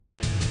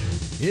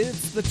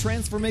It's the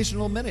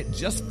Transformational Minute,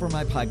 just for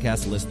my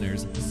podcast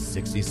listeners.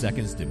 60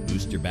 seconds to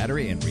boost your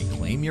battery and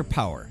reclaim your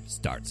power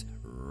starts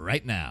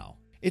right now.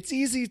 It's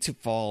easy to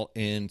fall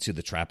into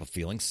the trap of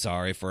feeling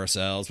sorry for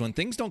ourselves when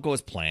things don't go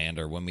as planned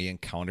or when we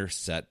encounter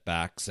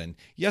setbacks. And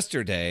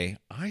yesterday,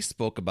 I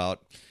spoke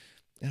about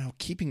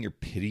keeping your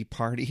pity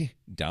party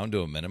down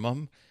to a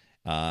minimum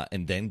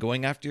and then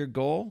going after your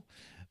goal.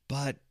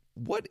 But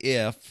what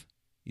if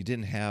you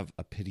didn't have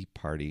a pity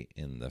party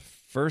in the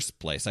first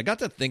place? I got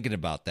to thinking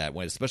about that,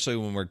 especially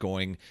when we're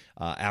going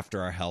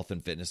after our health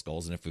and fitness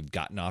goals and if we've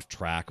gotten off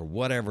track or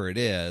whatever it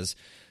is.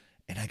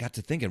 And I got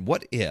to thinking,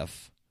 what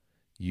if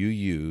you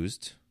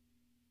used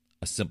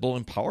a simple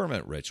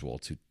empowerment ritual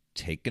to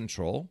take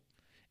control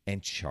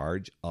and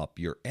charge up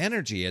your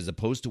energy as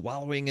opposed to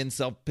wallowing in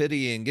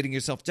self-pity and getting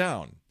yourself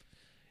down?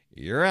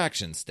 Your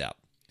action step: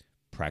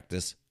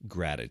 practice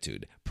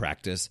gratitude,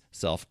 practice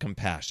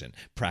self-compassion,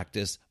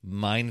 practice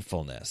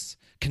mindfulness,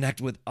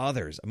 connect with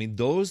others. I mean,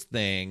 those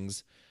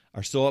things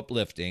are so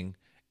uplifting,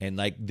 and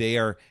they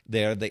are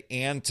the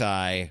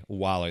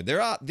anti-waller.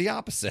 They're the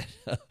opposite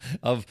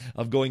of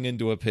going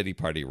into a pity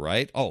party,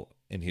 right? Oh,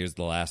 and here's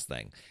the last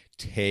thing: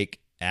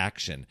 take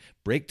action.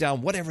 Break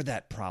down whatever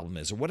that problem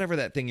is or whatever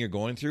that thing you're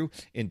going through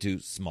into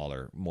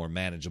smaller, more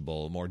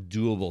manageable, more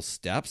doable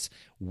steps.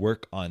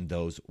 Work on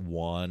those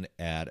one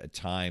at a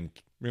time.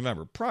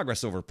 Remember,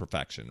 progress over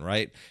perfection,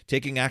 right?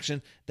 Taking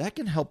action, that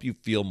can help you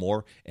feel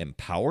more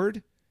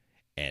empowered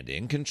and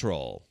in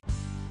control.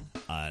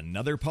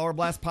 Another Power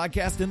Blast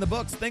podcast in the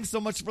books. Thanks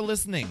so much for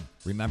listening.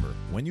 Remember,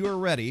 when you are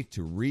ready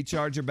to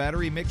recharge your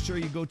battery, make sure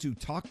you go to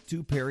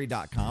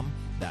talktoperry.com.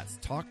 That's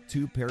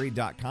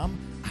talktoperry.com.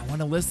 I want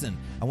to listen.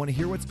 I want to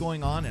hear what's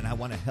going on, and I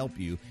want to help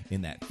you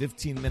in that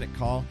 15-minute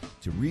call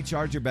to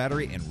recharge your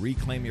battery and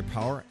reclaim your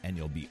power, and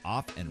you'll be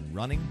off and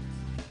running,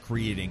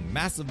 creating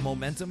massive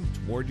momentum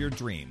toward your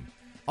dream.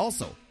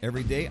 Also,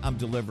 every day I'm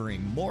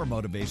delivering more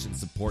motivation,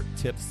 support,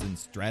 tips, and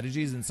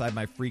strategies inside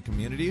my free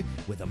community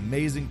with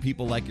amazing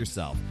people like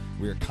yourself.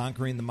 We are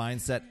conquering the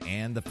mindset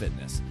and the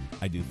fitness.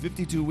 I do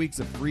 52 weeks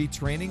of free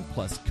training,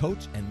 plus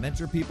coach and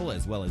mentor people,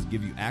 as well as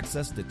give you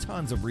access to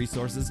tons of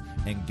resources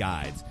and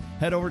guides.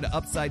 Head over to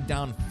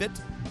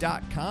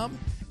UpsideDownFit.com.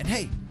 And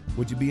hey,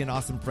 would you be an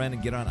awesome friend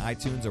and get on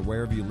iTunes or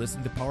wherever you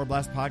listen to Power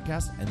Blast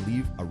podcasts and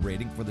leave a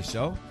rating for the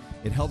show?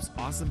 It helps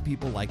awesome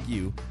people like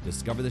you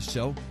discover the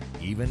show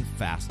even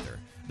faster.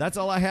 That's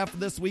all I have for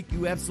this week.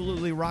 You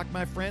absolutely rock,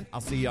 my friend.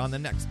 I'll see you on the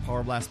next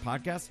Power Blast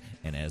podcast.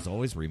 And as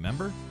always,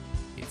 remember,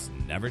 it's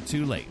never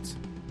too late